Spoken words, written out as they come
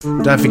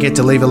Don't forget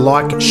to leave a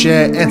like,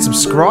 share, and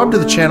subscribe to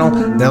the channel.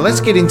 Now let's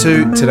get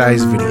into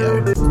today's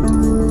video.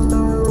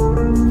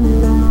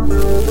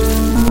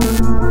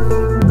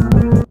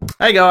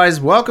 Hey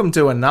guys, welcome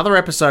to another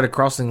episode of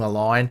Crossing the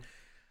Line.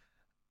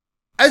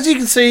 As you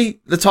can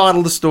see, the title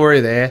of the story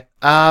there,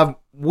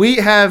 we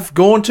have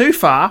gone too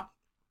far.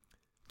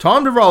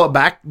 Time to roll it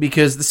back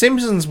because the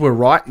Simpsons were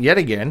right yet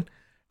again.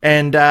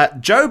 And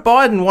Joe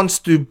Biden wants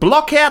to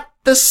block out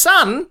the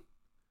sun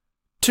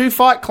to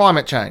fight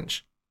climate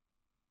change.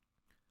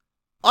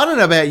 I don't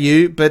know about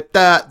you, but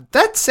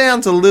that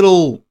sounds a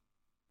little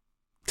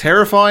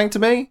terrifying to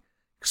me,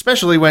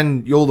 especially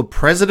when you're the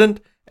president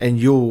and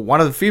you're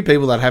one of the few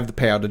people that have the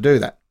power to do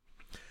that.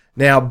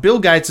 Now, Bill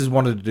Gates has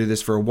wanted to do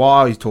this for a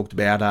while. He's talked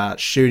about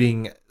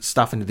shooting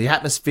stuff into the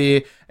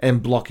atmosphere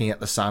and blocking out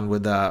the sun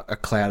with a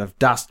cloud of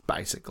dust,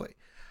 basically.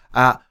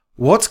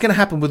 What's going to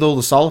happen with all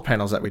the solar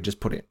panels that we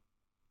just put in?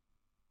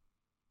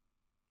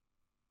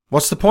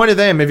 What's the point of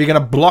them if you're going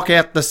to block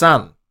out the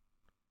sun?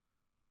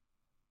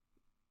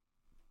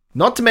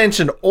 Not to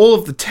mention all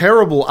of the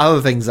terrible other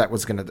things that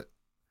was going to do.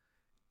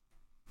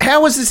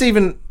 How has this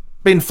even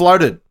been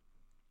floated?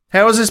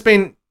 How has this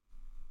been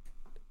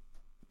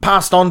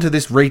passed on to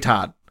this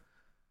retard?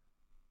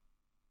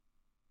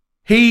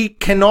 He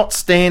cannot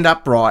stand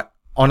upright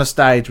on a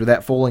stage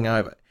without falling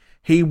over.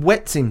 He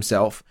wets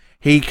himself.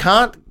 He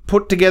can't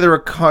put together a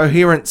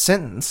coherent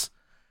sentence.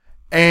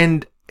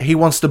 And he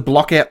wants to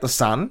block out the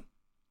sun.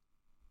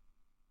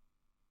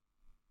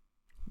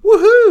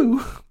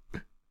 Woohoo!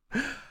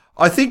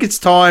 I think it's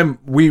time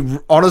we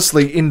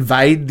honestly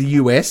invade the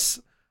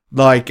US,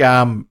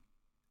 and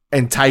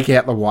take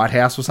out the White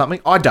House or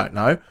something. I don't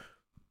know.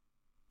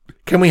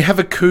 Can we have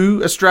a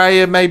coup,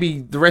 Australia,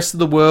 maybe the rest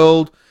of the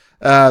world,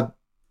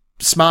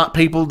 smart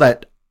people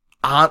that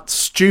aren't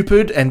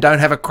stupid and don't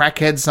have a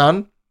crackhead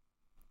son?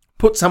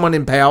 Put someone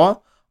in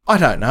power? I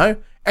don't know.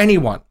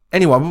 Anyone.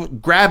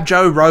 Grab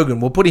Joe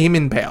Rogan. We'll put him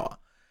in power.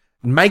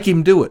 Make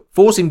him do it.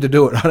 Force him to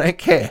do it. I don't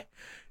care.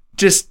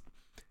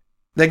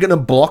 They're going to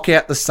block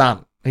out the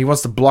sun. He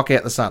wants to block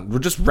out the sun. We'll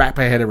just wrap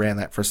our head around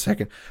that for a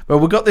second. But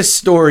we've got this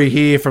story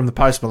here from the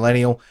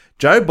Post-Millennial.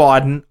 Joe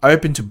Biden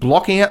open to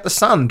blocking out the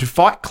sun to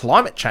fight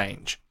climate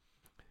change.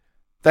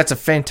 That's a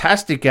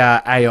fantastic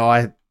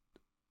AI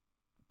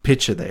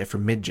picture there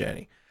from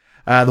Midjourney.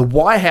 The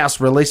White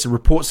House released a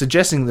report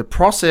suggesting the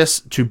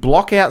process to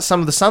block out some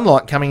of the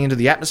sunlight coming into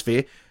the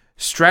atmosphere,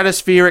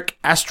 stratospheric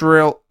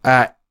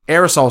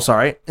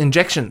aerosol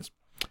injections,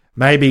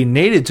 may be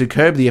needed to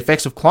curb the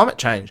effects of climate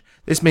change.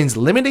 This means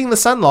limiting the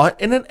sunlight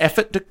in an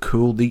effort to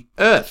cool the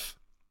Earth.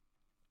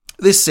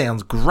 This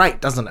sounds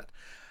great, doesn't it?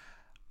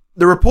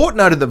 The report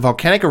noted that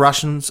volcanic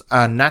eruptions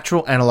are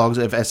natural analogues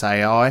of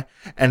SAI,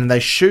 and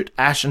they shoot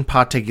ash and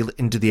particulate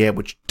into the air,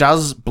 which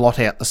does blot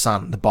out the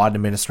sun. The Biden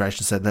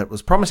administration said that it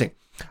was promising.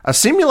 A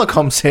similar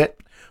concept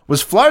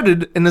was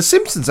floated in the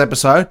Simpsons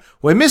episode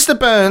where Mr.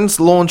 Burns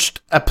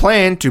launched a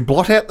plan to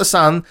blot out the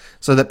sun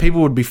so that people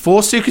would be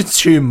forced to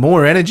consume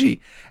more energy.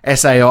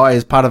 SAI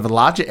is part of a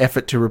larger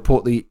effort to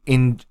report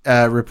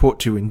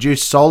to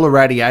induce solar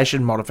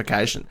radiation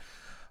modification.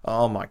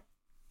 Oh my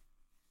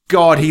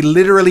God, he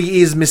literally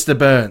is Mr.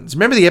 Burns.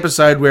 Remember the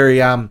episode where he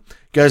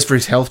goes for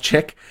his health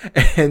check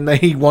and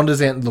he wanders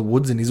out into the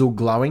woods and he's all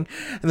glowing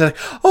and they're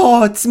like,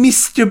 "Oh, it's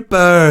Mr.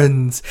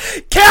 Burns.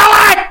 Kill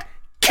it!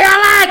 Kill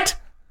it!"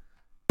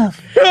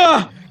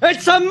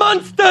 It's a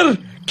monster!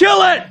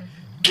 Kill it!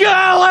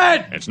 Kill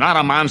it! It's not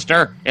a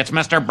monster. It's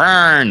Mr.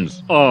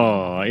 Burns.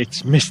 Oh,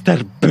 it's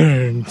Mr.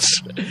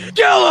 Burns.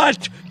 Kill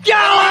it! Kill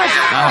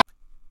it!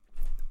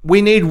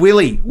 We need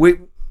Willie.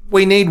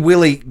 We need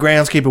Willie,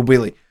 groundskeeper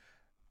Willie.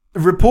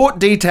 The report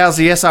details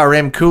the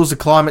SRM cools the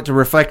climate to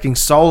reflecting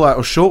solar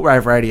or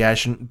shortwave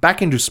radiation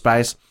back into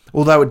space,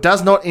 although it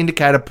does not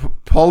indicate a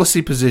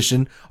policy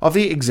position of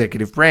the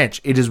executive branch.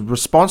 It is a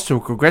response to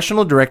a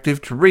congressional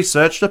directive to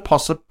research the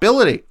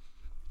possibility.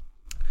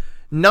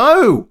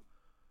 No!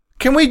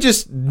 Can we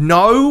just...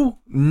 No,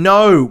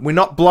 we're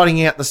not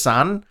blotting out the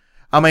sun.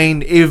 I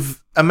mean,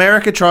 if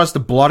America tries to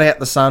blot out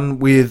the sun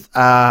with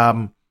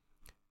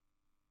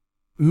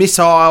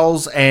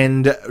missiles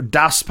and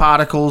dust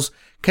particles,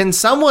 can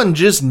someone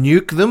just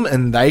nuke them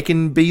and they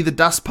can be the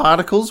dust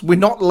particles? We're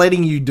not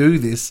letting you do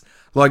this.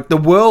 Like, the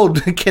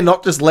world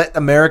cannot just let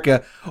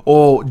America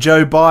or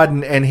Joe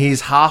Biden and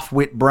his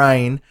half-wit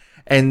brain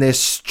and their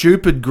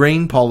stupid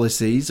green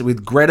policies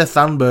with Greta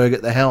Thunberg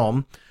at the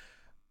helm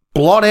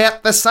blot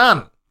out the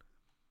sun.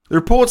 The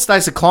report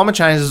states that climate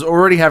change is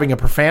already having a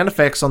profound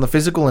effects on the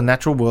physical and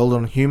natural world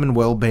and on human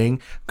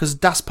well-being, because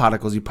dust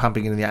particles you're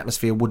pumping into the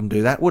atmosphere wouldn't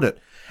do that, would it?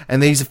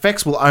 And these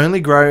effects will only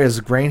grow as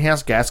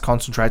greenhouse gas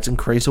concentrates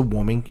increase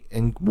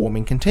and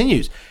warming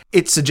continues.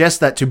 It suggests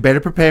that to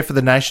better prepare for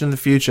the nation in the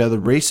future, the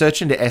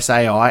research into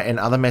SAI and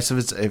other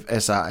methods of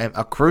SRM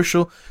are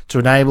crucial to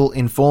enable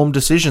informed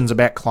decisions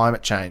about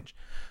climate change.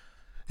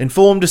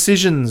 Informed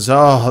decisions.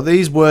 Oh,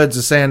 these words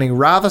are sounding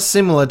rather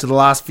similar to the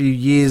last few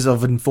years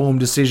of informed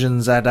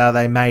decisions that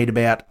they made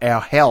about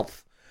our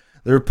health.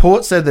 The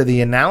report said that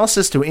the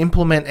analysis to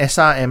implement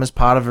SRM as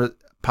part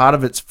part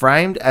of it's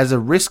framed as a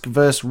risk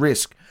versus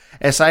risk.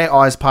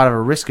 SAI is part of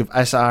a risk of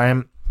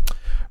SRM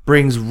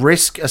brings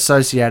risk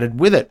associated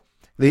with it.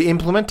 The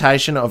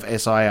implementation of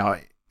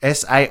SAI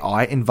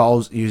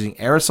involves using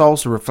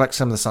aerosols to reflect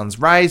some of the sun's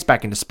rays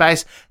back into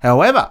space.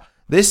 However,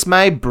 this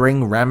may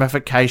bring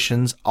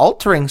ramifications,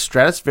 altering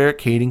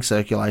stratospheric heating,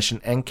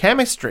 circulation, and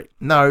chemistry.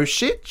 No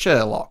shit,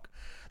 Sherlock.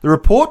 The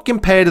report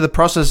compared to the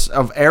process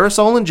of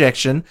aerosol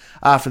injection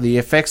after the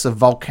effects of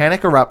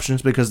volcanic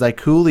eruptions because they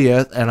cool the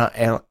earth and are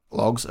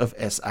analogues of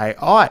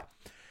SAI.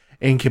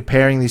 In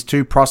comparing these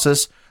two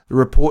processes, the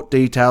report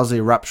details the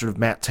eruption of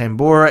Mount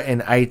Tambora in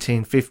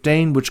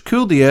 1815, which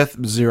cooled the Earth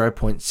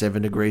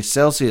 0.7 degrees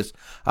Celsius.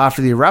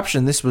 After the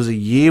eruption, this was a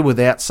year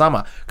without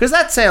summer. Because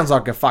that sounds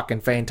like a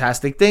fucking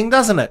fantastic thing,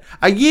 doesn't it?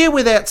 A year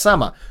without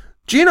summer.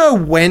 Do you know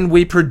when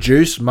we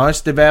produce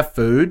most of our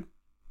food?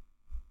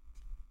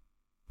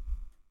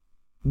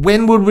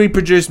 When would we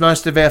produce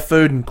most of our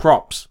food and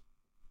crops?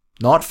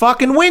 Not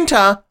fucking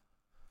winter.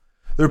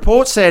 The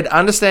report said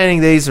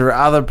understanding these or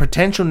other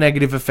potential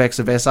negative effects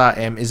of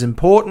SRM is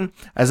important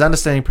as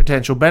understanding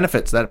potential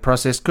benefits that a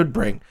process could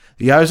bring.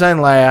 The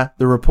ozone layer,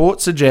 the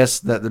report suggests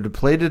that the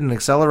depleted and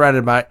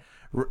accelerated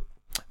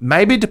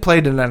may be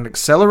depleted at an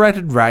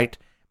accelerated rate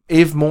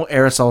if more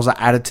aerosols are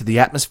added to the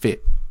atmosphere.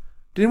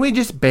 Didn't we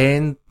just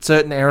ban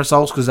certain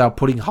aerosols because they were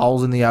putting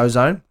holes in the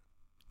ozone?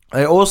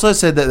 They also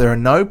said that there are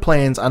no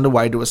plans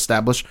underway to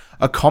establish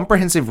a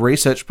comprehensive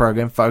research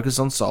program focused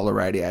on solar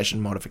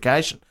radiation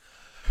modification.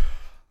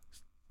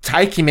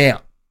 Take him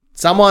out.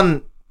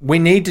 We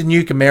need to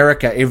nuke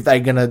America if they're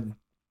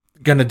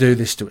gonna do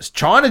this to us.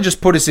 China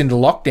just put us into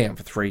lockdown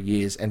for 3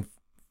 years and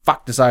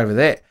fucked us over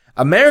there.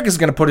 America's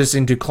gonna put us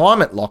into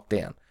climate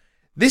lockdown.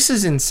 This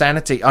is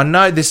insanity. I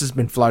know this has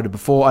been floated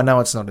before. I know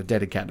it's not a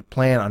dedicated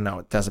plan. I know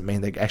it doesn't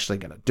mean they're actually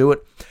gonna do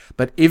it.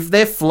 But if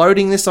they're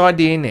floating this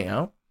idea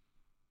now,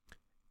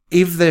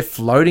 if they're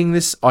floating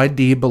this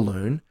idea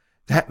balloon,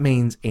 that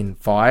means in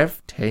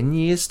 5-10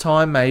 years'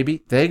 time,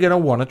 maybe, they're going to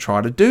want to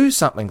try to do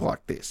something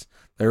like this.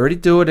 They already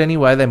do it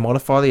anyway. They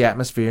modify the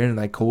atmosphere and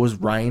they cause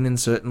rain in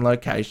certain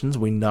locations.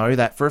 We know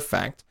that for a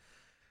fact.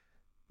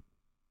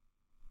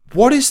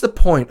 What is the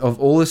point of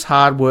all this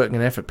hard work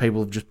and effort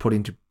people have just put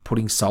into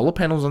putting solar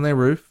panels on their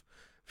roof,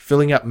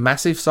 filling up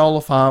massive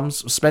solar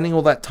farms, spending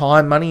all that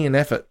time, money, and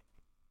effort,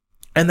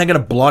 and they're going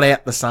to blot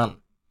out the sun?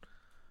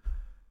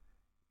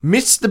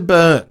 Mr.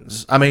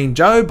 Burns,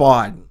 Joe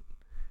Biden,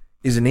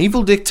 is an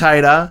evil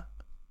dictator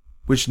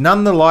which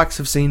none the likes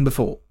have seen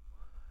before.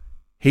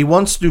 He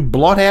wants to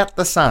blot out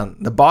the sun.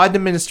 The Biden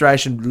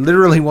administration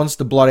literally wants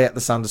to blot out the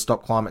sun to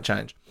stop climate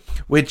change,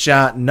 which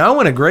no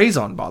one agrees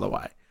on, by the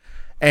way.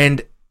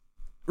 And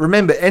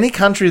remember, any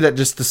country that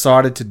just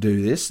decided to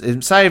do this,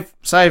 save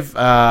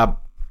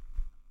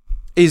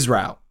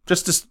Israel.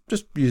 Just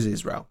use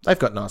Israel. They've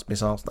got nice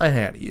missiles. They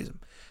know how to use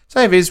them.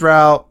 Save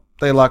Israel.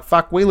 They're like,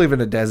 fuck, we live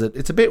in a desert.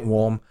 It's a bit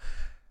warm.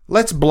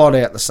 Let's blot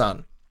out the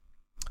sun.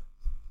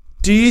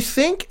 Do you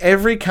think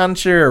every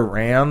country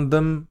around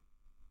them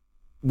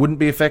wouldn't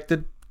be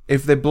affected?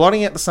 If they're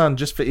blotting out the sun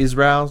just for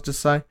Israel, just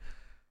say,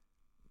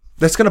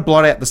 that's going to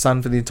blot out the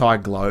sun for the entire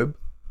globe.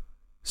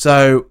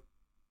 So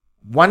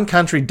one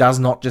country does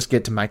not just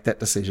get to make that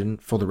decision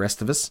for the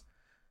rest of us.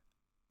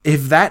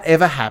 If that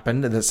ever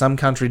happened, that some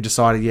country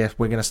decided, yes,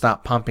 we're going to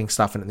start pumping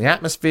stuff into the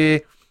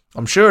atmosphere,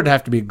 I'm sure it'd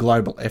have to be a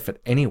global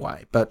effort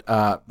anyway. But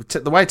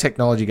the way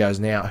technology goes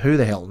now, who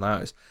the hell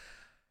knows?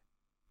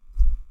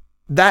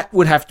 That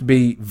would have to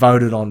be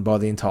voted on by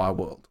the entire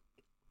world.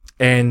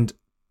 And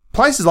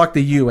places like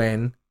the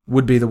UN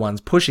would be the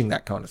ones pushing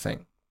that kind of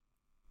thing.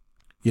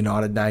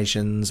 United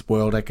Nations,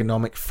 World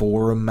Economic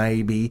Forum,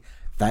 maybe.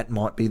 That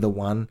might be the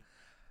one.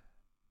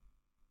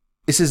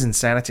 This is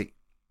insanity.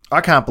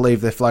 I can't believe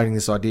they're floating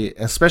this idea,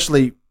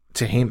 especially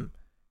to him.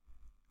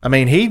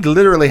 He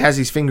literally has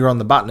his finger on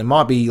the button. It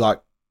might be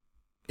like,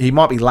 he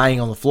might be laying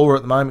on the floor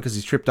at the moment because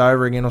he's tripped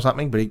over again or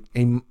something, but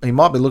he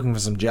might be looking for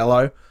some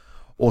Jell-O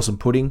or some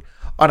pudding.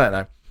 I don't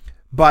know.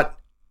 But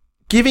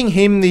giving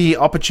him the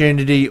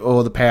opportunity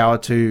or the power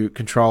to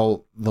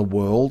control the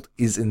world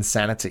is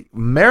insanity.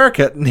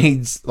 America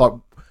needs,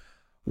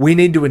 we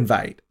need to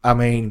invade.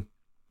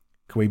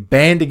 Can we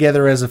band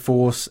together as a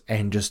force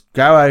and just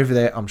go over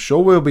there? I'm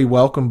sure we'll be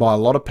welcomed by a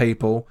lot of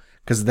people,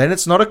 because then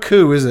it's not a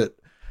coup, is it?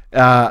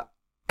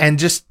 And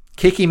just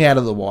kick him out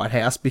of the White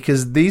House,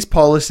 because these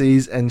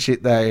policies and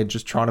shit they're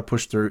just trying to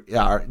push through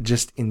are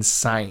just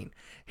insane.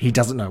 He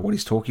doesn't know what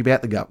he's talking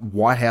about. The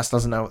White House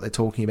doesn't know what they're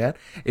talking about.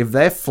 If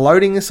they're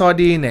floating this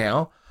idea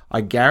now, I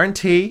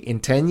guarantee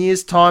in 10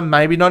 years' time,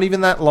 maybe not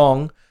even that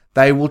long,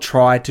 they will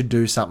try to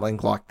do something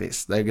like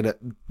this.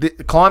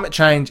 Climate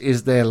change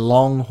is their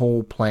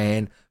long-haul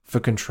plan for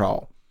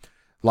control.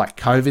 Like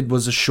COVID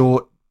was a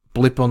short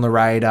blip on the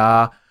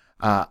radar.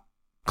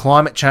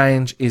 Climate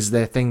change is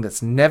their thing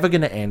that's never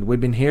going to end. We've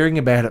been hearing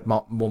about it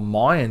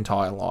my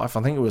entire life.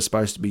 I think it was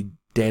supposed to be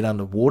dead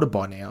underwater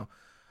by now,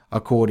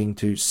 according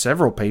to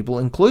several people,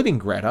 including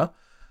Greta.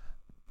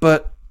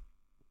 But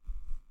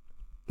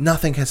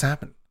nothing has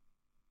happened.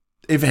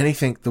 If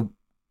anything, the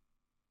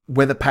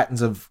weather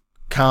patterns have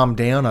calmed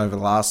down over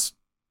the last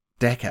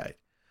decade.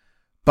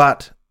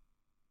 But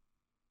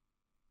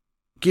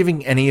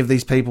giving any of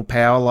these people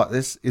power like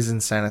this is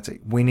insanity.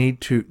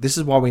 This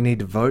is why we need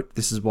to vote.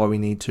 This is why we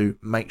need to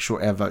make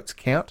sure our votes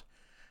count.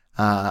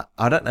 I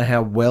don't know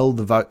how well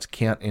the votes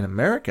count in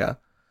America,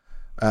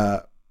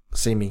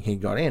 seeming he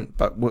got in,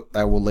 but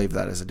we'll leave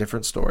that as a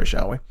different story,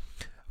 shall we?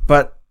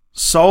 But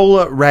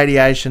solar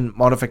radiation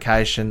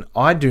modification,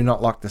 I do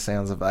not like the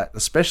sounds of that,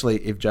 especially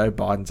if Joe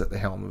Biden's at the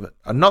helm of it.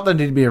 Not that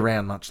he'd be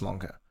around much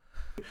longer.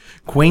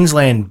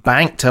 Queensland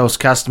Bank tells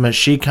customers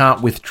she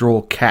can't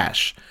withdraw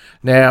cash.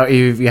 Now,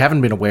 if you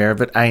haven't been aware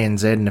of it,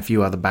 ANZ and a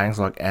few other banks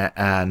like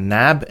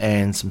NAB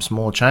and some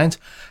small chains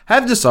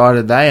have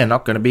decided they are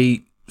not going to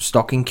be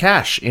stocking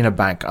cash in a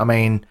bank. I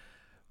mean,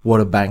 what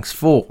are banks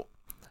for?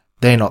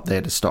 They're not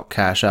there to stock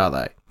cash, are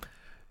they?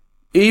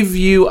 If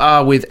you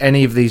are with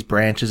any of these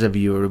branches, if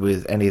you are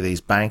with any of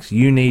these banks,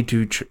 you need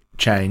to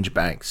change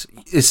banks.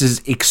 This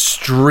is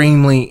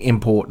extremely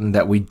important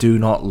that we do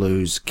not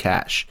lose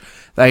cash.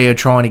 They are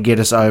trying to get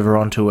us over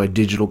onto a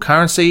digital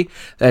currency.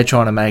 They're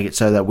trying to make it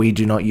so that we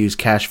do not use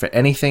cash for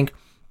anything.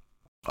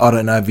 I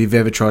don't know if you've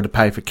ever tried to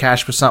pay for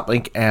cash for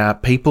something.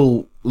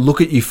 People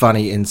look at you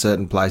funny in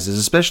certain places,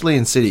 especially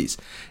in cities.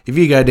 If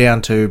you go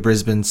down to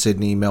Brisbane,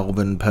 Sydney,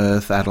 Melbourne,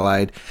 Perth,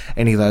 Adelaide,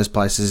 any of those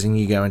places, and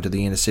you go into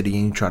the inner city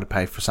and you try to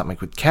pay for something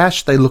with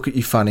cash, they look at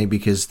you funny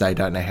because they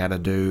don't know how to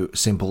do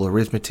simple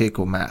arithmetic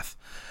or math.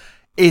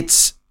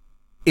 It's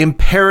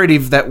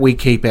imperative that we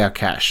keep our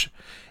cash.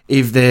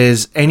 If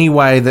there's any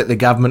way that the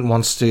government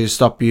wants to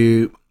stop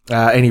you,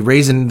 any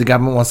reason the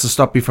government wants to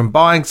stop you from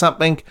buying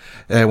something,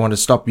 they want to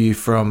stop you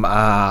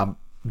from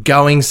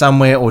going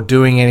somewhere or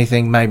doing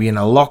anything, maybe in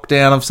a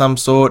lockdown of some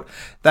sort,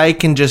 they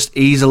can just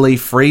easily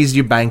freeze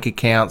your bank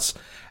accounts.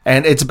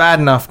 And it's bad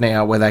enough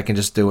now where they can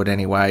just do it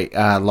anyway,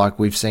 like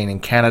we've seen in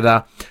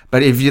Canada.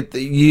 But if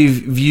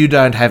you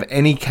don't have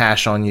any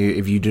cash on you,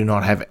 if you do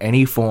not have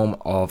any form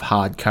of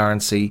hard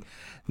currency,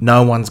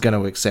 no one's going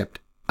to accept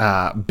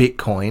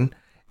Bitcoin.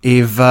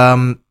 If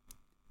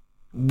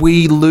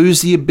we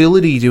lose the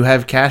ability to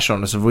have cash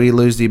on us, if we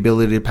lose the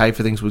ability to pay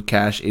for things with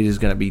cash, it is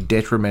going to be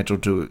detrimental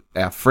to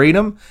our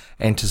freedom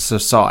and to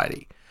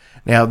society.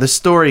 Now, this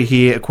story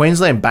here, a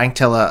Queensland bank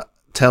teller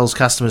tells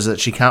customers that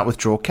she can't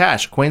withdraw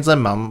cash. A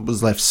Queensland mum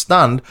was left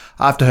stunned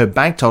after her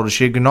bank told her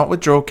she could not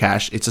withdraw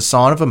cash. It's a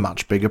sign of a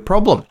much bigger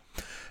problem.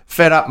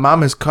 Fed up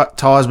mum has cut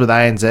ties with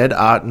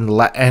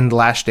ANZ and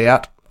lashed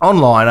out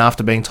online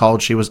after being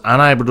told she was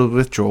unable to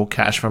withdraw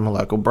cash from a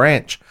local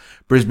branch.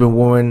 Brisbane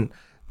woman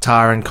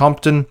Taryn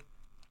Compton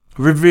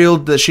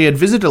revealed that she had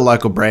visited a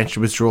local branch to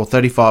withdraw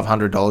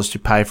 $3,500 to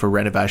pay for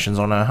renovations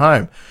on her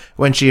home.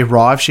 When she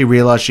arrived, she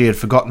realised she had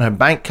forgotten her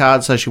bank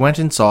card, so she went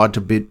inside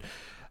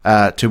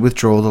to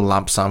withdraw the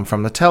lump sum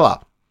from the teller.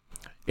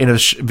 In a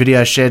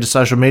video shared to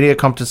social media,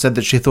 Compton said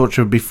that she thought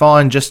she would be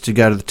fine just to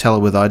go to the teller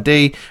with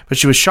ID, but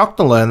she was shocked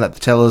to learn that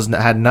the tellers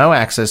had no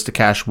access to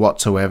cash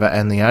whatsoever,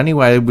 and the only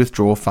way to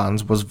withdraw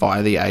funds was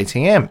via the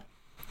ATM.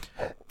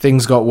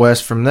 Things got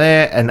worse from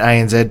there. An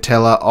ANZ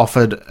teller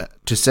offered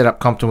to set up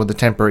Compton with a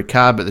temporary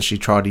card, but she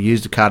tried to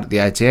use the card at the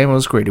ATM and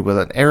was greeted with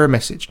an error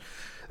message.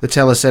 The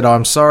teller said,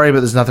 "I'm sorry, but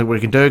there's nothing we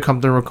can do,"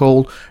 Compton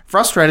recalled.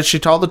 Frustrated, she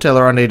told the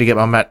teller, "I need to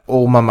get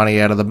all my money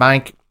out of the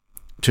bank,"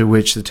 to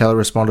which the teller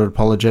responded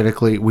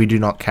apologetically, "We do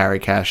not carry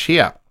cash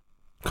here."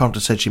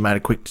 Compton said she made a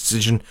quick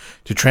decision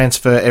to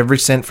transfer every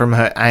cent from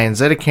her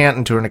ANZ account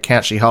into an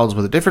account she holds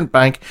with a different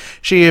bank.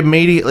 She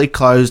immediately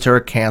closed her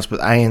accounts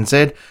with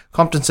ANZ.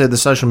 Compton said the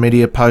social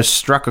media post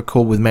struck a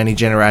chord with many,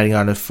 generating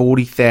over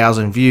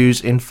 40,000 views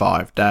in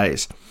 5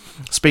 days.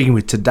 Speaking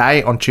with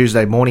Today on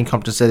Tuesday morning,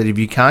 Compton said that if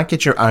you can't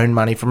get your own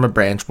money from a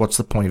branch, what's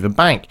the point of a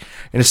bank?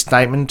 In a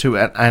statement,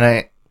 an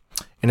ANZ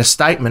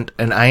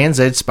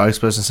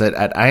spokesperson said,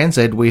 "At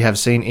ANZ, we have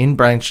seen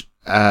in-branch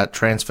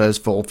transfers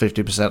fall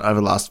 50% over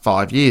the last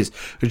 5 years,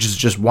 which is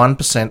just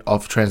 1%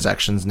 of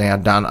transactions now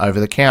done over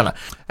the counter,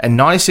 and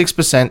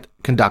 96%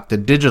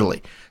 conducted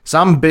digitally.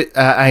 Some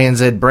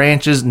ANZ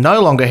branches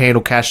no longer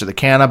handle cash at the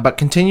counter, but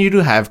continue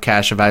to have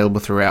cash available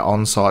through our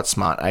on-site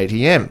smart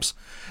ATMs.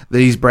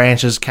 These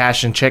branches,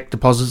 cash and check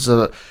deposits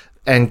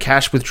and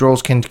cash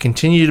withdrawals can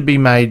continue to be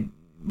made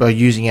by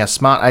using our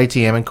smart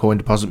ATM and coin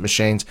deposit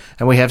machines,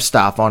 and we have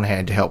staff on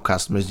hand to help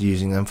customers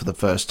using them for the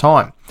first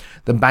time."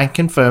 The bank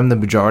confirmed the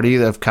majority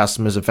of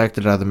customers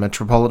affected are the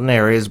metropolitan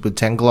areas with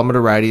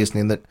 10-kilometre radius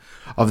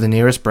of the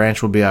nearest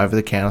branch will be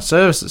over-the-counter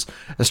services.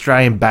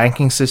 Australian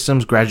banking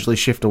systems gradually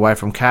shift away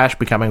from cash,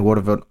 becoming what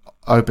of an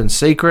open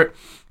secret.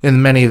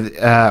 In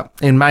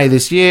May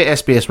this year,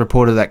 SBS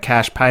reported that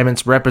cash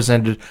payments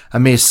represented a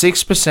mere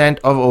 6%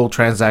 of all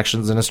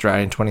transactions in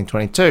Australia in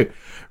 2022.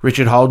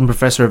 Richard Holden,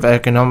 Professor of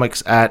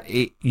Economics at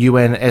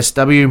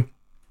UNSW,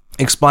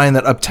 explained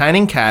that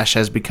obtaining cash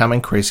has become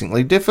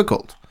increasingly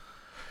difficult.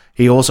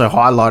 He also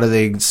highlighted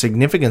the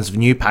significance of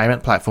new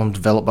payment platforms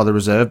developed by the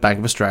Reserve Bank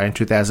of Australia in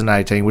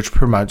 2018, which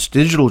promotes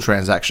digital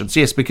transactions.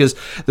 Yes, because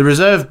the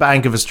Reserve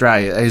Bank of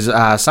Australia is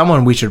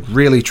someone we should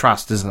really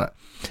trust, isn't it?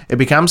 It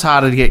becomes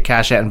harder to get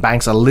cash out, and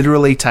banks are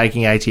literally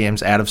taking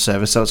ATMs out of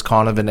service, so it's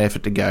kind of an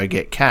effort to go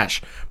get cash.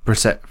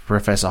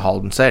 Professor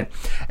Holden said.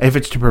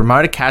 Efforts to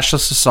promote a cashless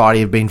society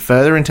have been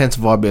further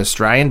intensified by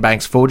Australian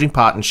banks forging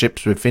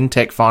partnerships with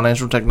fintech,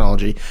 financial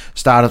technology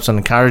startups, and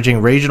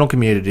encouraging regional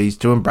communities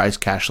to embrace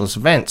cashless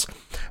events.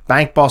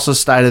 Bank bosses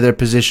stated their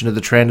position of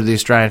the trend of the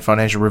Australian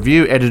Financial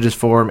Review Editors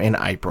Forum in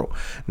April.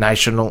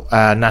 National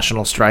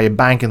Australia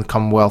Bank and the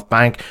Commonwealth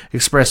Bank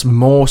expressed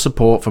more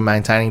support for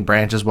maintaining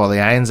branches, while the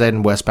ANZ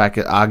and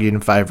Westpac argued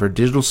in favour of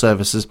digital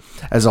services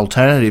as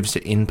alternatives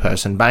to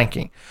in-person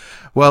banking.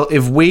 Well,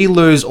 if we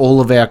lose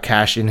all of our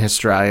cash in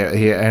Australia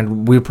here,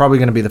 and we're probably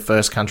going to be the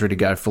first country to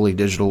go fully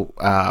digital,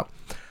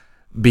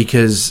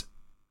 because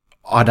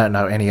I don't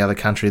know any other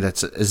country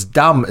that's as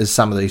dumb as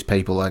some of these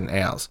people and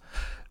ours.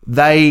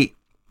 They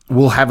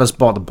will have us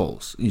by the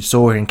balls. You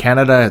saw in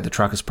Canada, the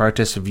truckers'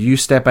 protests. If you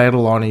step out of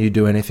line and you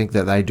do anything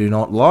that they do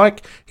not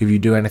like, if you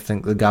do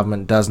anything the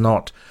government does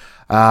not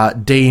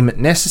deem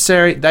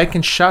necessary, they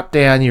can shut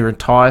down your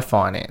entire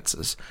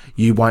finances.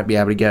 You won't be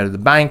able to go to the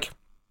bank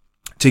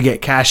to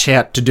get cash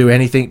out to do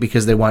anything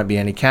because there won't be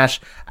any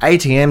cash.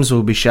 ATMs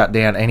will be shut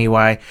down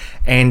anyway,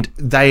 and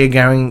they are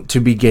going to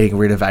be getting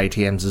rid of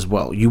ATMs as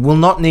well. You will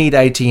not need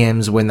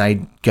ATMs when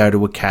they go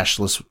to a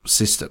cashless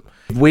system.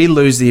 If we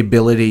lose the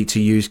ability to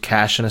use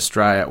cash in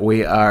Australia,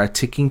 we are a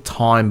ticking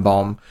time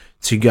bomb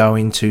to go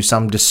into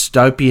some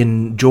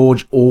dystopian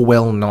George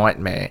Orwell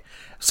nightmare.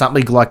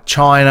 Something like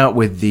China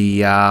with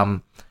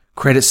the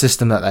credit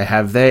system that they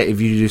have there.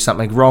 If you do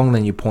something wrong,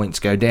 then your points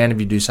go down. If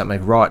you do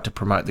something right to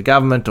promote the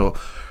government or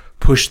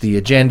push the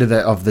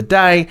agenda of the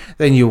day,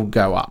 then you'll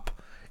go up.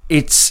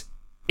 It's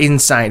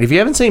insane. If you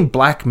haven't seen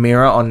Black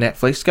Mirror on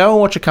Netflix, go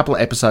and watch a couple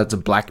of episodes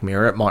of Black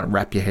Mirror. It might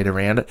wrap your head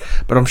around it.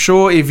 But I'm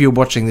sure if you're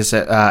watching this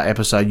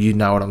episode, you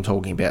know what I'm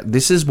talking about.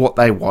 This is what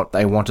they want.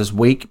 They want us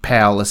weak,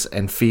 powerless,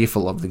 and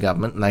fearful of the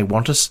government, and they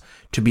want us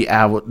to be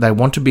able. They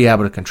want to be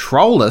able to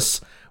control us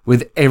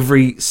with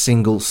every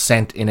single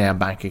cent in our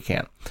bank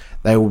account.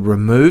 They will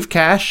remove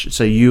cash,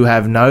 so you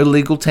have no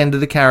legal tender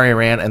to carry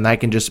around, and they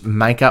can just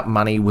make up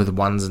money with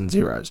ones and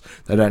zeros.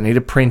 They don't need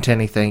to print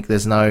anything.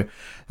 There's no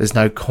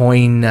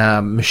coin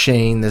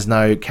machine. There's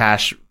no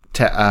cash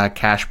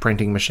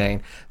printing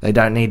machine. They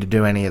don't need to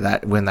do any of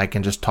that when they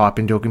can just type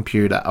into a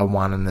computer a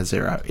 1 and a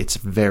 0. It's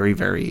very,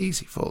 very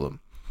easy for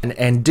them.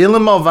 And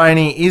Dylan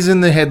Mulvaney is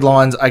in the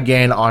headlines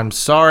again. I'm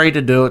sorry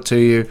to do it to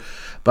you,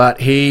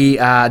 but he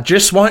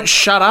just won't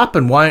shut up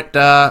and won't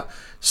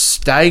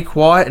stay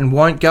quiet and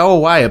won't go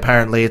away.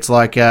 Apparently, it's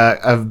like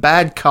a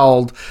bad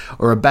cold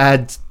or a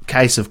bad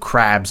case of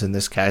crabs in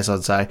this case,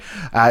 I'd say.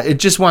 It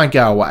just won't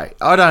go away.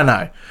 I don't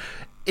know.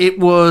 It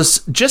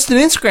was just an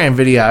Instagram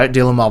video.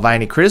 Dylan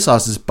Mulvaney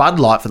criticises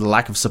Bud Light for the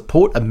lack of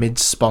support amid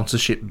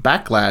sponsorship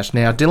backlash.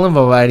 Now, Dylan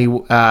Mulvaney,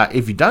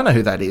 if you don't know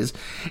who that is,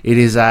 it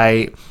is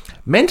a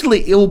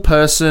mentally ill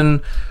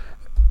person.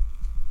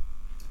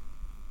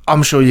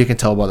 I'm sure you can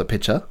tell by the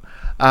picture.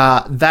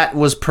 That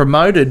was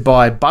promoted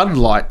by Bud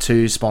Light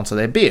to sponsor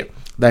their beer.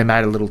 They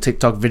made a little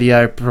TikTok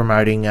video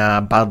promoting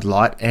Bud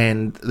Light,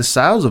 and the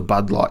sales of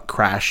Bud Light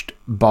crashed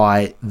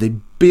by the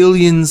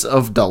billions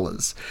of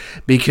dollars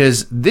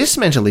because this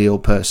mentally ill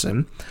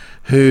person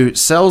who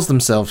sells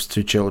themselves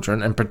to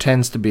children and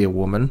pretends to be a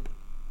woman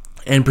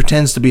and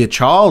pretends to be a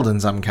child in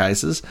some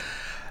cases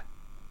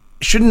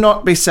should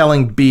not be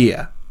selling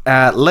beer,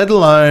 let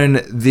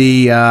alone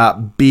the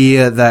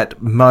beer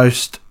that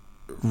most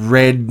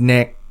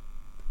red-blooded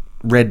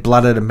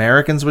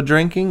Americans were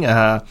drinking.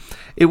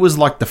 It was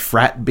like the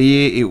frat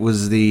beer. It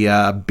was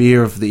the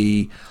beer of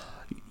the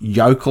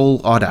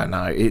yokel. I don't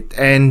know.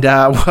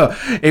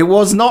 It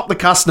was not the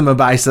customer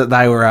base that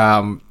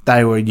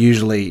they were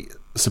usually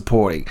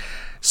supporting.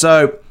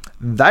 So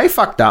they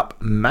fucked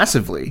up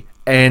massively,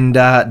 and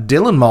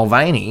Dylan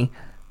Mulvaney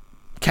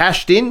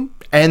cashed in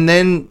and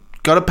then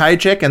got a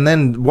paycheck and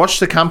then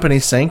watched the company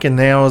sink, and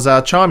now is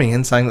chiming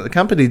in saying that the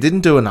company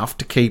didn't do enough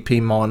to keep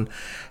him on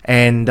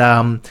and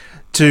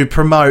to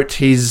promote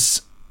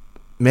his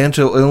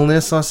mental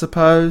illness, I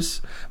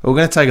suppose. We're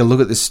going to take a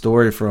look at this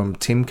story from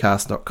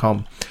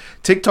timcast.com.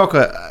 TikTok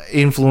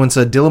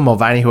influencer Dylan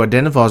Mulvaney, who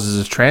identifies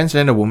as a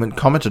transgender woman,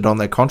 commented on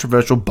their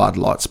controversial Bud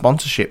Light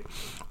sponsorship.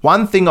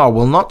 One thing I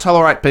will not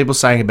tolerate people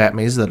saying about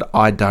me is that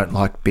I don't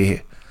like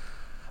beer.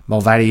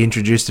 Mulvaney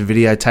introduced a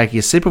video taking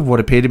a sip of what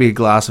appeared to be a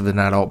glass of an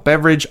adult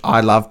beverage.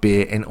 I love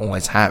beer and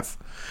always have.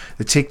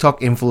 The TikTok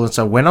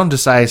influencer went on to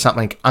say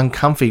something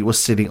uncomfy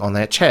was sitting on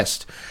their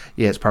chest.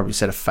 Yeah, it's probably a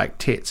set of fake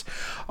tits.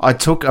 I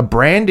took a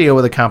brand deal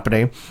with a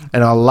company,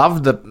 and I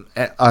loved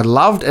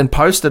and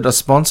posted a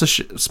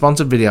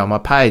sponsored video on my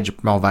page,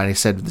 Mulvaney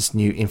said of this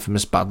new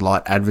infamous Bud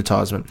Light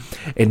advertisement.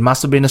 It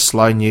must have been a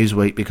slow news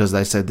week because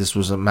they said this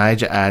was a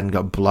major ad and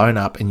got blown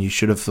up, and you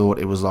should have thought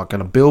it was like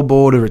on a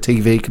billboard or a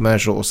TV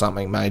commercial or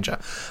something major.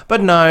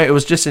 But no, it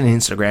was just an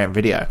Instagram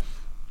video.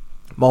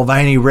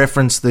 Mulvaney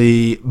referenced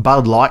the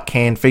Bud Light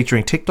can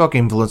featuring TikTok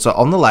influencer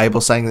on the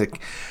label, saying that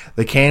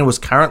the can was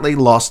currently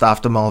lost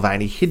after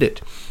Mulvaney hid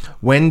it.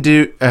 When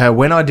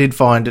I did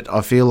find it,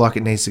 I feel like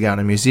it needs to go in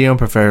a museum,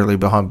 preferably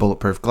behind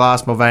bulletproof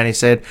glass, Mulvaney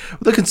said,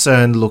 with a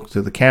concerned look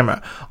to the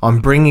camera.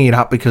 I'm bringing it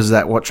up because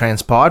that what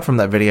transpired from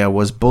that video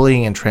was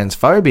bullying and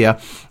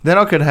transphobia than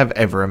I could have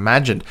ever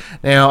imagined.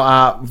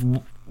 Now,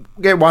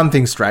 get one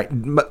thing straight.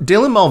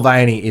 Dylan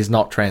Mulvaney is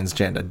not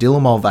transgender.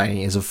 Dylan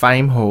Mulvaney is a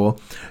fame whore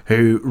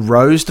who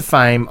rose to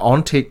fame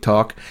on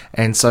TikTok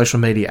and social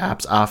media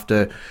apps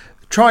after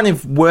trying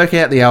to work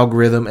out the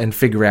algorithm and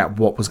figure out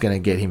what was going to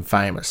get him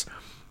famous.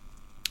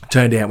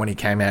 Turned out when he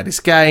came out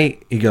as gay,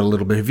 he got a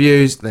little bit of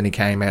views. Then he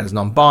came out as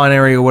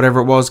non-binary or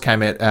whatever it was,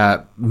 came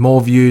out more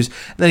views.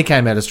 Then he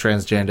came out as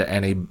transgender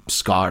and he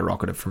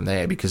skyrocketed from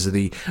there because of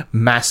the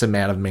mass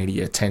amount of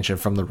media attention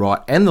from the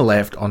right and the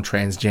left on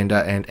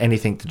transgender and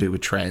anything to do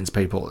with trans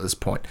people at this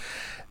point.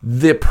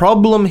 The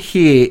problem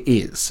here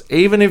is,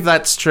 even if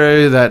that's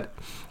true that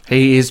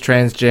he is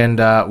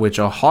transgender, which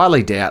I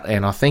highly doubt,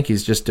 and I think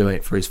he's just doing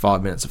it for his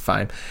 5 minutes of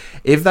fame.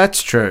 If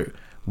that's true,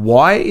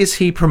 why is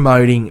he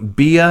promoting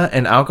beer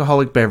and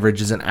alcoholic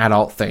beverages and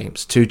adult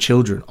themes to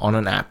children on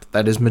an app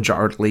that is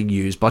majority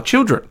used by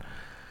children?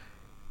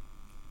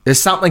 There's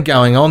something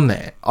going on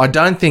there. I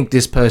don't think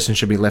this person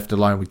should be left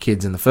alone with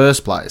kids in the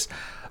first place.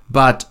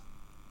 But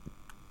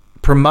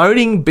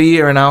promoting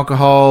beer and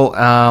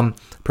alcohol,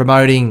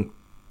 promoting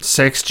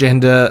sex,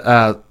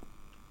 gender,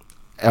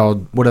 or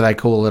what do they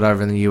call it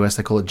over in the US?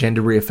 They call it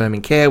gender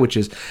reaffirming care, which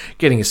is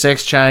getting a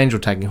sex change or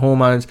taking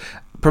hormones.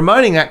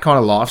 Promoting that kind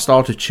of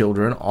lifestyle to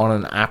children on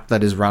an app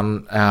that is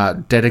run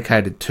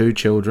dedicated to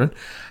children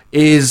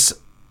is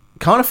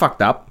kind of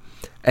fucked up,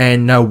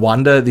 and no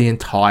wonder the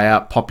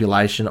entire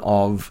population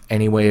of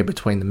anywhere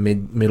between the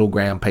middle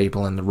ground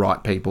people and the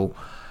right people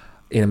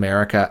in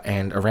America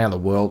and around the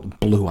world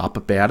blew up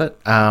about it.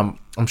 I'm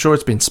sure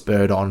it's been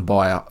spurred on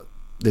by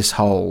this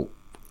whole,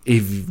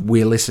 if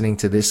we're listening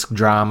to this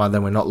drama,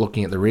 then we're not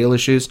looking at the real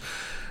issues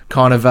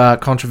kind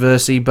of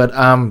controversy. But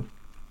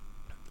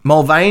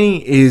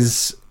Mulvaney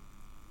is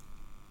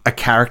a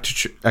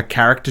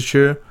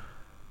caricature,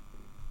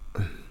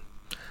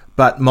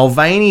 but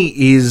Mulvaney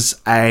is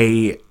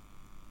a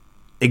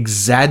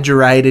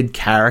exaggerated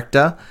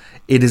character.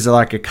 It is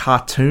like a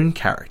cartoon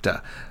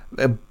character,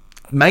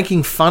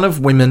 making fun of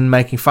women,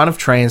 making fun of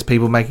trans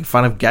people, making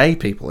fun of gay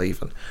people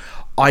even.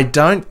 I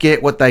don't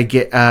get what they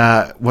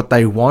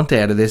want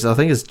out of this. I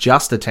think it's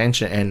just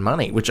attention and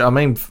money, which, I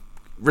mean,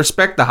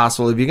 respect the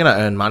hustle. If you're going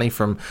to earn money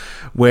from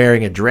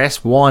wearing a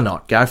dress, why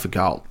not? Go for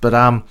gold.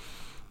 But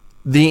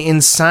the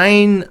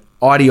insane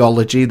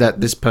ideology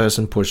that this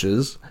person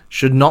pushes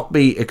should not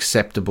be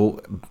acceptable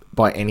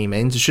by any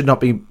means. It should not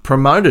be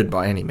promoted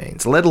by any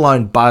means, let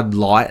alone Bud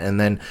Light and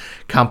then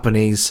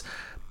companies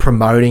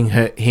promoting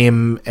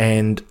him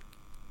and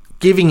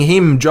giving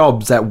him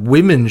jobs that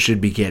women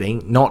should be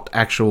getting, not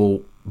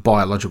actual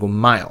biological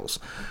males.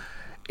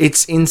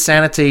 It's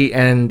insanity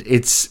and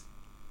it's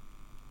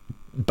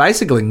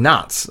basically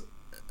nuts.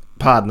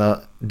 Pardon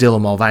the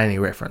Dylan Mulvaney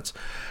reference.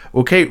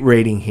 We'll keep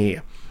reading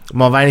here.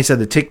 Mulvaney said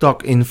the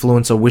TikTok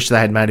influencer wished they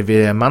had made a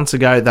video months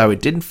ago, though it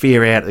didn't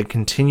fear out the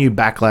continued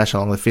backlash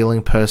along the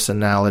feeling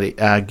personally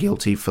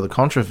guilty for the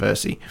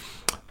controversy.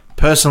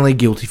 Personally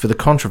guilty for the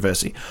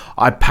controversy.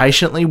 I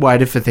patiently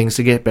waited for things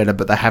to get better,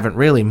 but they haven't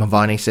really,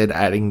 Mulvaney said,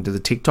 adding to the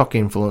TikTok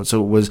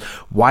influencer was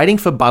waiting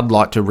for Bud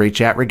Light to reach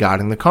out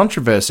regarding the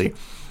controversy.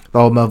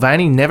 Though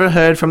Mulvaney never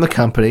heard from the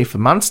company for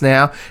months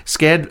now,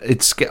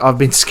 I've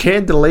been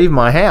scared to leave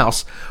my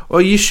house.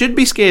 Well, you should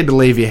be scared to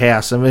leave your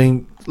house. I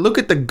mean, look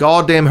at the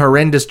goddamn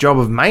horrendous job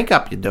of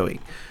makeup you're doing.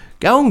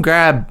 Go and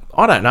grab,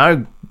 I don't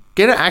know,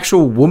 get an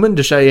actual woman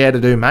to show you how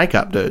to do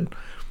makeup, dude.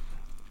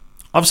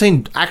 I've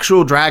seen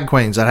actual drag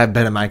queens that have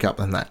better makeup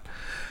than that.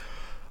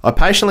 I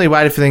patiently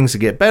waited for things to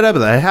get better, but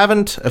they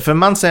haven't. For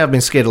months now, I've been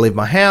scared to leave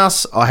my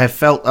house. I have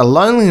felt a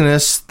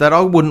loneliness that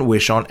I wouldn't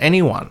wish on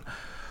anyone.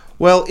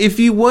 Well, if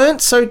you weren't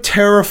so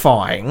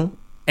terrifying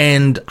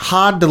and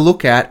hard to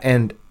look at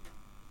and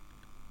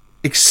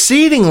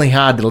exceedingly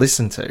hard to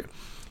listen to,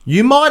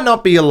 you might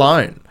not be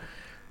alone.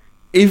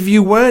 If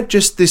you weren't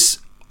just this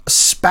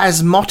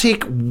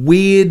spasmodic,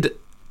 weird,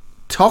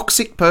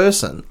 toxic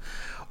person,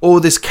 or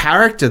this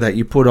character that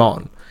you put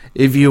on,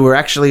 if you were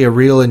actually a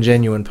real and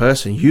genuine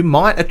person, you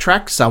might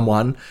attract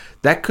someone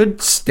that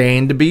could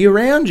stand to be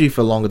around you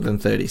for longer than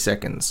 30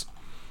 seconds.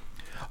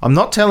 I'm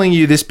not telling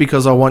you this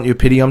because I want your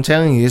pity. I'm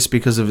telling you this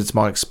because it's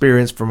my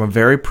experience from a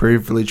very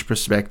privileged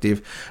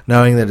perspective,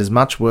 knowing that it's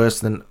much worse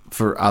than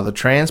for other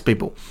trans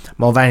people.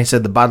 Mulvaney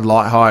said the Bud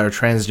Light hire a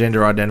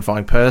transgender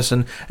identifying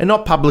person and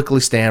not publicly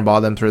stand by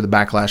them through the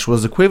backlash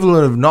was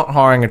equivalent of not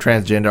hiring a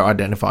transgender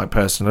identifying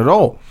person at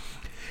all.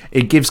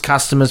 It gives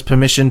customers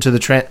permission to the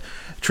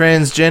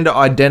transgender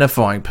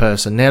identifying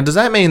person. Now, does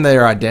that mean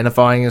they're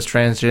identifying as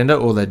transgender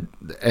or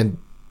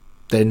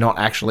they're not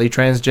actually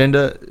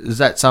transgender? Is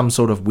that some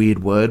sort of weird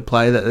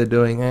wordplay that they're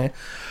doing there?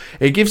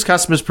 It gives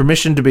customers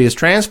permission to be as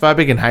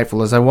transphobic and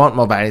hateful as they want,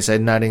 Mulvaney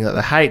said, noting that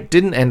the hate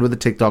didn't end with the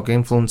TikTok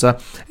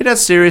influencer. It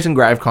has serious and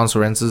grave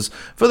consequences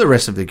for the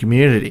rest of the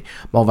community.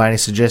 Mulvaney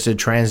suggested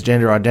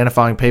transgender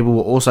identifying people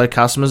were also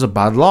customers of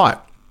Bud Light.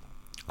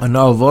 I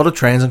know a lot of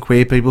trans and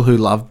queer people who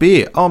love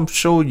beer. Oh, I'm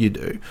sure you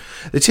do.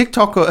 The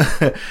TikTok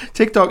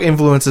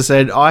influencer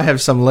said, I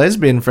have some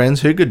lesbian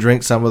friends who could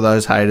drink some of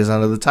those haters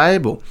under the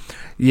table.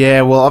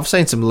 Yeah, well, I've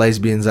seen some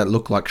lesbians that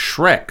look like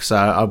Shrek,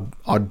 so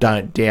I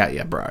don't doubt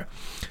you, bro.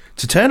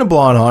 To turn a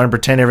blind eye and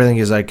pretend everything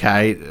is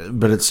okay,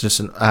 but it's just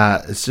an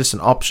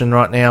option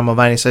right now,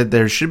 Mulvaney said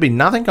there should be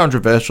nothing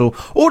controversial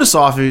or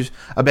decisive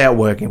about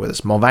working with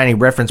us. Mulvaney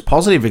referenced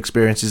positive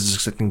experiences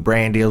accepting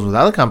brand deals with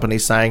other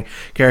companies, saying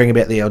caring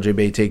about the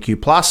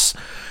LGBTQ plus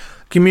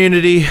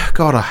community.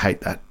 God, I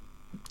hate that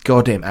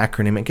goddamn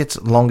acronym. It gets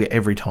longer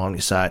every time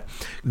you say it.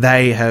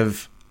 They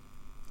have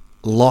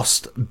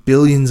lost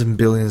billions and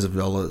billions of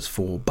dollars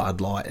for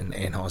Bud Light and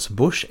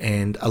Anheuser-Busch,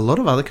 and a lot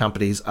of other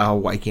companies are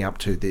waking up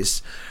to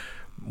this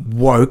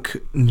woke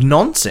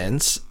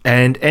nonsense,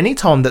 and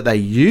anytime that they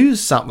use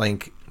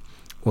something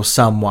or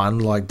someone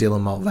like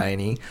Dylan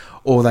Mulvaney,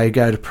 or they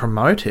go to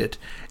promote it,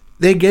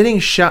 they're getting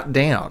shut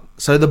down.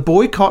 So the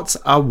boycotts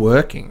are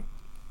working.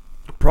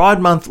 Pride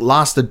Month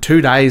lasted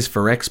 2 days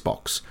for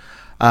Xbox.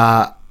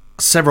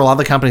 Several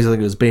other companies, I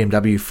think it was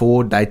BMW,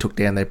 Ford, they took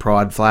down their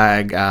pride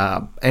flag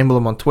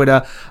emblem on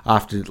Twitter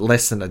after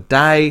less than a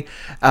day.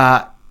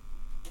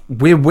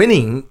 We're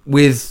winning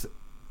with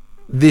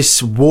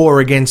this war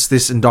against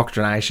this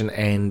indoctrination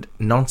and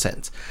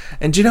nonsense.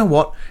 And do you know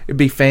what? It'd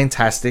be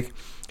fantastic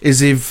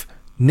is if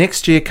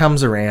next year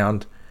comes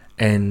around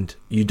and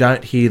you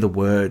don't hear the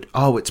word,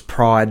 oh, it's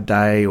Pride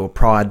Day or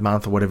Pride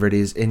Month or whatever it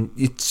is, and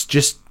it's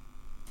just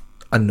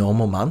a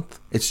normal month.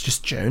 It's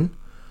just June.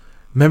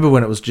 Remember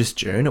when it was just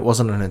June? It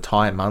wasn't an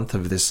entire month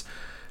of this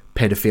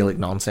pedophilic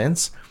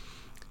nonsense.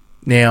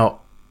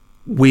 Now,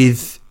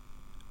 with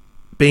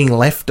being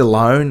left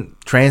alone,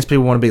 trans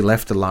people want to be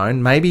left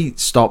alone. Maybe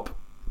stop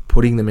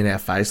putting them in our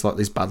face like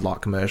these Bud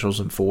Light commercials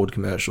and Ford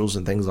commercials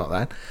and things like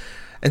that.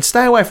 And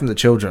stay away from the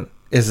children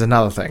is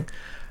another thing.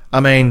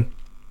 I mean,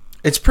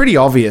 it's pretty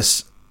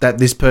obvious that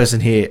this person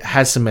here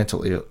has some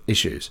mental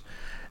issues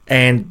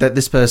and that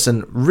this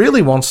person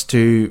really wants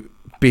to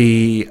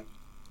be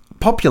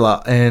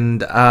popular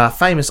and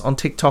famous on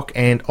TikTok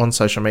and on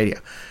social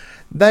media.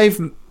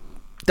 They've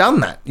done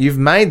that. You've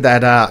made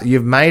that.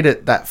 You've made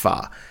it that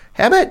far.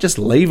 How about just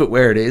leave it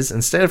where it is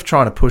instead of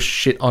trying to push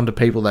shit onto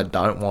people that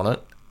don't want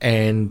it?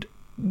 And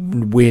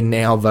we're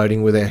now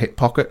voting with our hip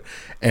pocket,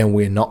 and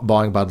we're not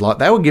buying Bud Light.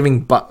 They were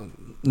giving,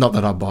 not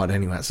that I buy it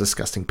anyway. It's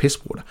disgusting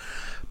piss water,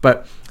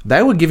 but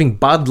they were giving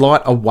Bud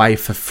Light away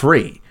for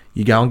free.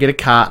 You go and get a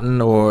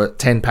carton or a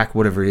 10-pack,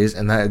 whatever it is,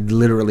 and they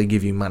literally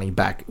give you money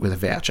back with a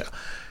voucher.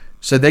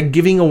 So they're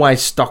giving away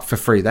stock for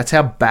free. That's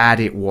how bad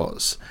it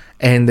was.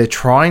 And they're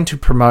trying to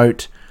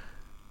promote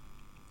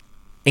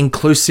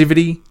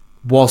inclusivity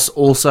whilst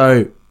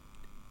also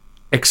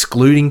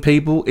excluding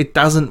people. It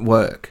doesn't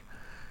work.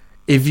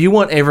 If you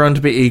want everyone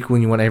to be equal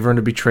and you want everyone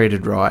to be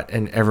treated right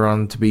and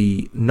everyone to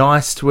be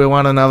nice to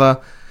one another,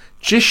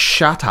 just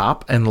shut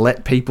up and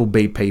let people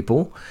be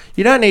people.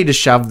 You don't need to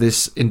shove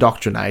this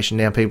indoctrination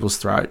down people's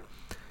throat.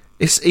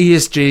 It's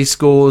ESG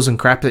scores and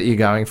crap that you're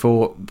going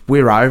for.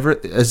 We're over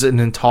it as an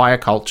entire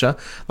culture.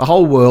 The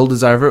whole world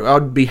is over it.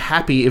 I'd be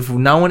happy if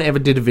no one ever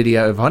did a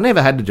video, if I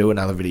never had to do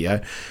another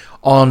video,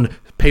 on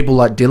people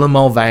like Dylan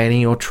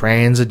Mulvaney or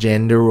trans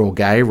agenda or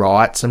gay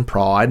rights and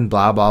pride and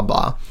blah, blah,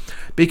 blah.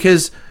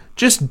 Because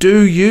just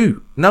do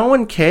you. No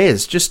one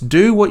cares. Just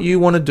do what you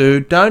want to do.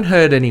 Don't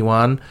hurt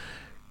anyone.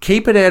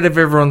 Keep it out of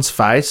everyone's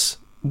face.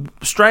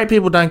 Straight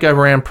people don't go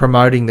around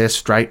promoting their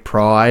straight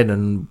pride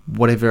and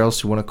whatever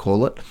else you want to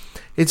call it.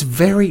 It's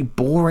very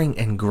boring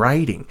and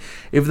grating.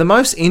 If the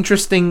most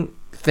interesting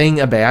thing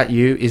about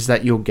you is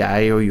that you're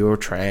gay or you're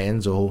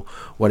trans or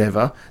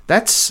whatever,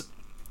 that's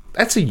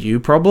a you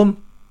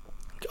problem.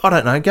 I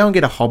don't know. Go and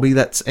get a hobby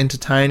that's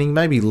entertaining.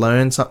 Maybe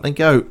learn something.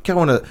 Go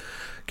on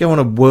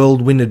a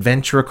whirlwind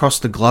adventure across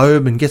the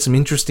globe and get some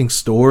interesting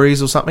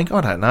stories or something.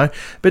 I don't know.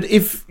 But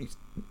if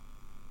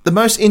the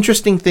most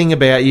interesting thing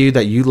about you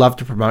that you love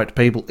to promote to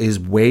people is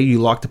where you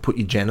like to put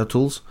your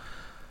genitals,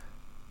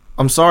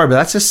 I'm sorry, but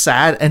that's just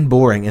sad and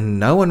boring and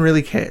no one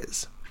really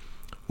cares.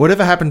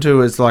 Whatever happened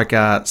to is like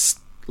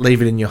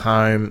leave it in your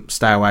home,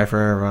 stay away from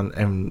everyone,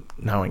 and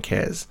no one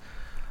cares.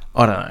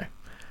 I don't know.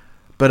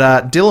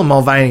 But Dylan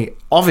Mulvaney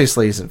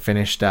obviously isn't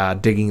finished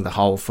digging the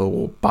hole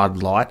for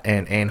Bud Light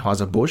and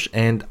Anheuser-Busch,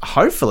 and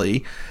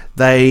hopefully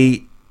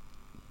they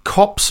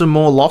cop some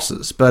more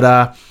losses.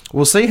 But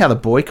we'll see how the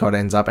boycott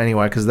ends up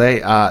anyway, because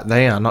they are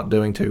not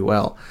doing too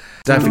well.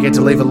 Don't forget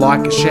to leave a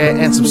like, share,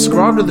 and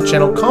subscribe to the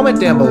channel. Comment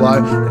down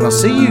below, and I'll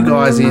see you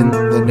guys in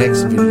the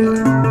next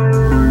video.